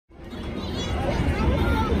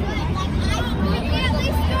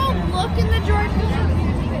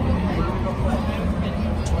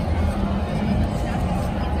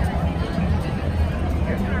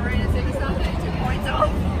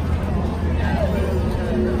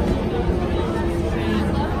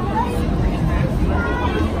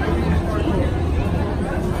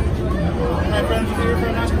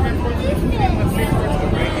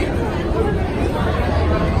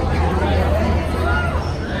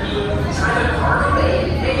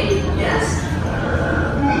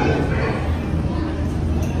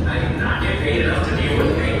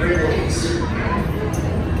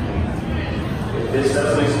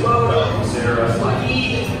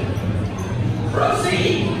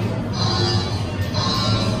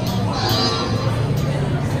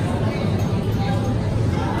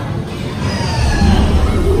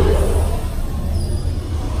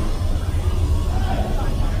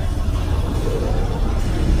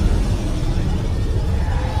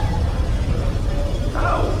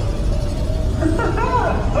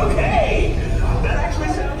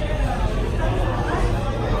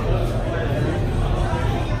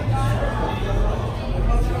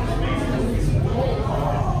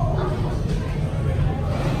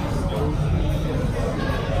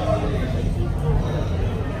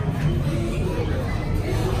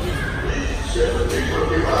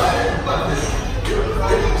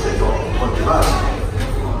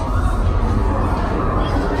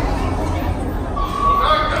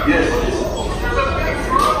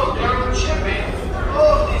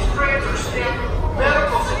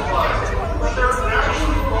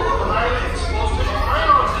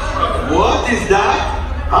is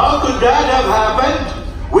that? How could that have happened?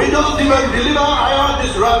 We don't even deliver ion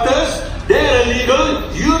disruptors. They're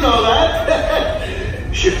illegal. You know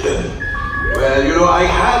that. Shipton. Well, you know, I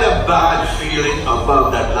had a bad feeling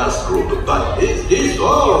about that last group, but this, this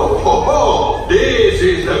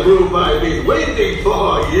is the group I've been waiting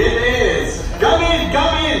for. Yes. Come in,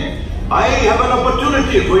 come in. I have an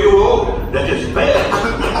opportunity for you all that is very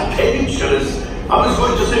dangerous. I was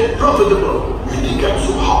going to say profitable. You think I'm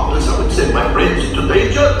so heartless I would send my friends into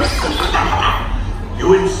danger?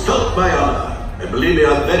 You insult my honor. And believe me,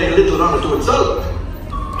 I have very little honor to insult.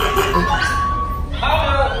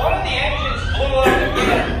 One of the engines blew up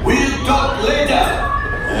again. We'll talk later.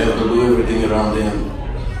 I have to do everything around him.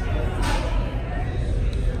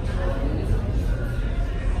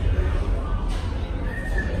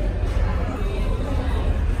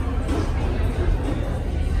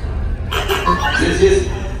 This is...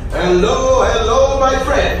 Hello, my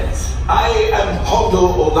friends. I am Hondo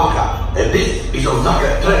Onaka, and this is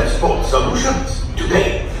Onaka Transport Solutions.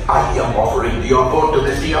 Today, I am offering the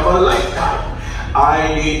opportunity of a lifetime.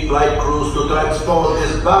 I need flight crews to transport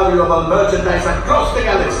this valuable merchandise across the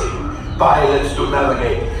galaxy. Pilots to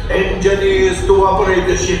navigate, engineers to operate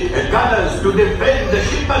the ship, and gunners to defend the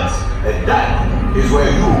shipments. And that is where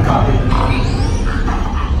you come in.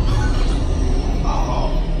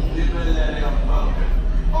 The Millennium Falcon.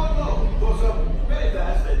 Oh no, for some very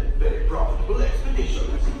vast and very profitable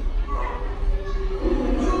expeditions.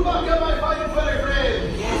 Chewbacca, my fine fellow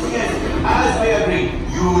friend. Yes, as we agreed,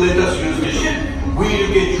 you let us use the ship.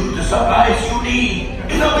 We'll get you the supplies you need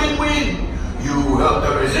in a win-win. You help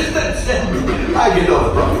the resistance and I get all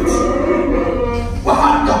the profits.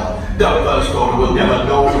 What? The first one will never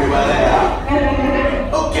know we were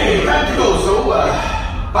there. Okay, time to go, so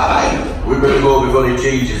bye-bye. We better go before he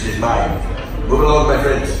changes his mind. Move along, my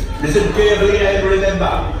friends. Listen carefully and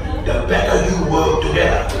remember, the better you work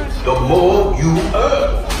together, the more you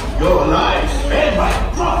earn. Your lives and my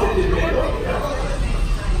profit is better.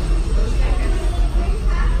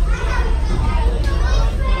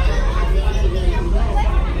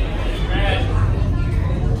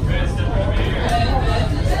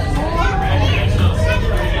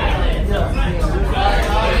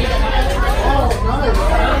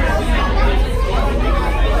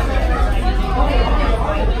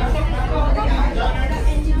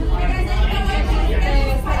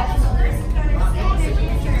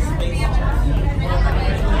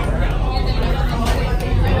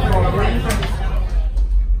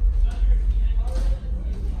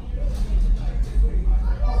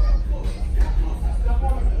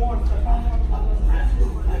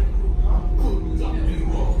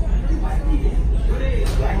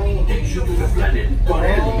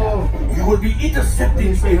 You will be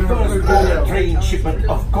intercepting a first train shipment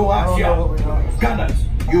of coaxium. Gunners,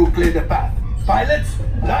 you clear the path. Pilots,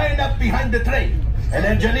 line up behind the train. And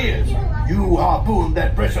engineers, you harpoon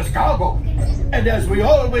that precious cargo. And as we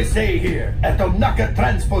always say here at Onaka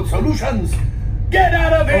Transport Solutions, get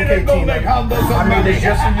out of here and go make Honda some money. It's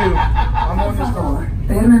just for you. I'm on this door.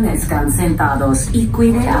 Permanezcan sentados y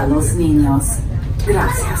cuide a los niños.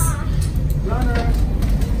 Gracias.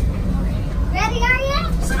 Ready, are you?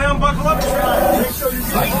 Sit down, buckle up. Make sure you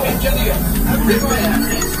Flight engineer, repair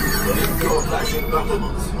this. Your flashing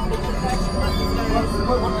buttons.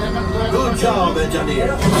 Good job,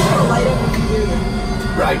 engineer.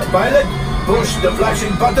 Right, pilot. Push the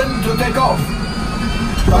flashing button to take off.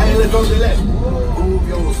 Pilot on the left. Move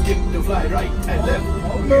your stick to fly right and left.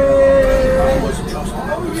 I was just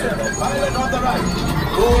pilot on the right.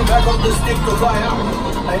 Pull back on the stick to fly out.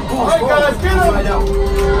 And pull forward to fly down.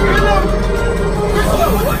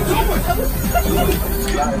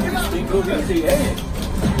 Stick over easy, eh?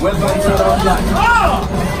 Weapons are online.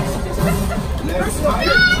 Left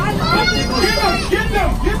pilot. Get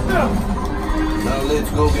them! Now let's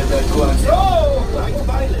go get that coaxium. Go! Right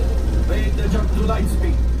pilot. Make the jump to light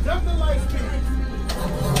speed. Jump the light speed.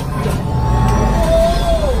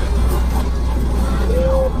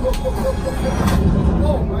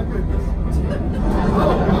 Oh my goodness.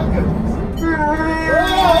 Oh my goodness.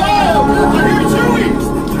 Oh, look at Chewie.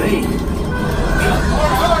 Train.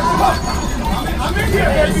 I'm in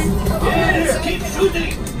here, baby. Yes, keep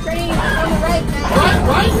shooting. Train is on the right now.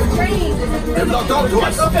 Right? Train is They're locked on to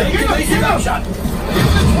us. Okay, Take get him, evasive get him. action.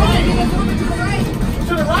 Train. to the right.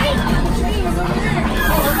 To the right? The train is over there. I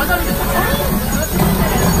gotta get the train.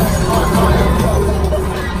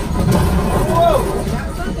 Whoa.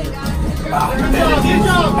 Something, guys. Good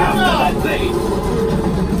job. That plane.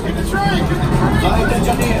 Get the train. Flight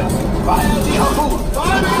engineer. Fire the harpoon.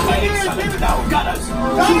 Excellent. Now gunners.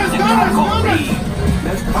 Shoot the cargo free.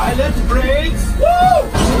 Left pilot brakes. Woo!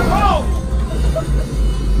 Oh!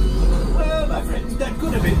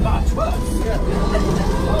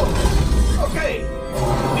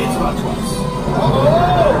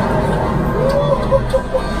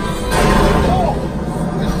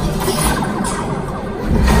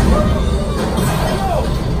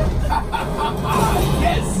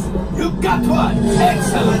 Excellent!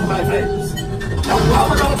 Excellent, my friends! Now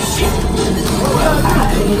how about ship? Well,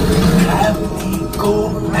 I have the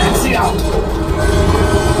coaxium.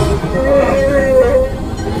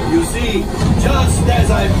 You see, just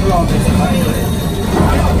as I promised, my friend.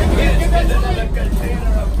 Get another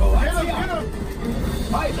container of coaxium.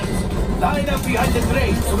 Pilots, line up behind the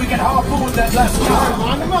crate so we can harpoon that last car.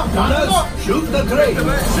 Gunners, shoot the crate.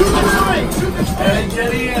 Shoot the crate. Shoot the crate.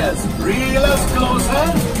 Engineers, reel us closer.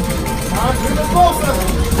 Reel us closer.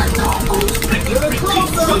 Reel us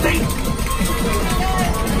closer. Shooting.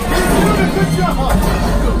 Good job.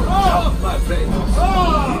 Good job, my friend.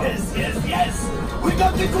 Yes, yes, yes. We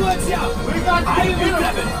got the coaxium. We got the I will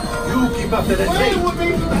grab it. You keep up to the crate.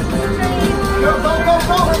 Go, go, go,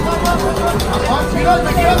 go. Get up,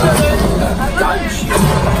 get up there.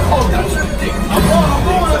 Oh, that's ridiculous. I'm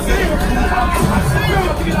on, I see you.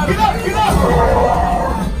 Get up, get up.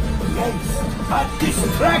 Yes, a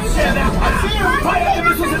distraction. I see you. Fire the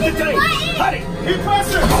missiles in the train. Hurry. Keep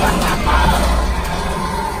pressing.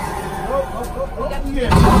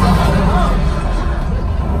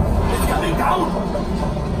 It's coming down.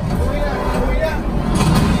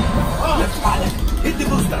 Let's pilot. Hit the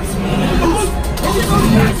boosters. Boost. Hit the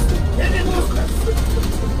boosters. Hit the boosters.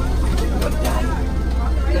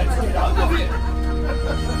 Let's get out of here.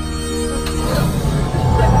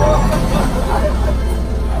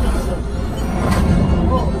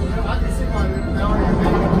 I can see my now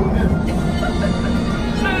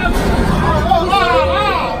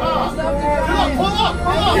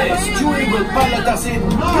yes, Chewie will pilot us in.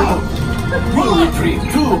 We'll retrieve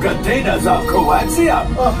 2 containers of coaxium.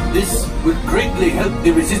 This will greatly help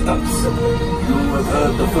the resistance. You have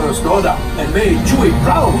heard the First Order and made Chewie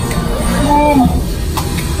proud.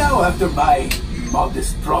 Now, after my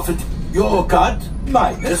modest profit, your cut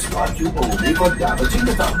minus what you owe me for damaging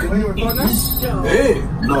the Falcon. Hey,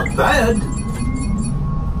 not bad.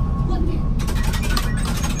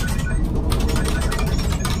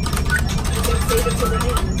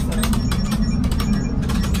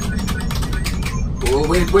 Oh,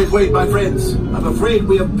 wait, my friends. I'm afraid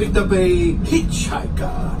we have picked up a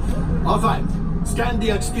hitchhiker. All fine. Scan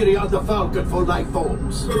the exterior of the Falcon for life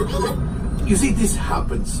forms. You see, this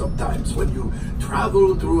happens sometimes when you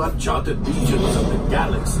travel through uncharted regions of the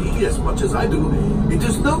galaxy, as much as I do. It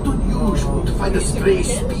is not unusual to find a stray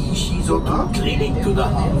species or two clinging to the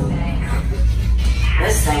hull.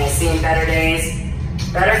 This thing has seen better days.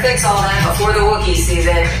 Better fix all that before the Wookiee sees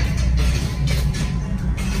it.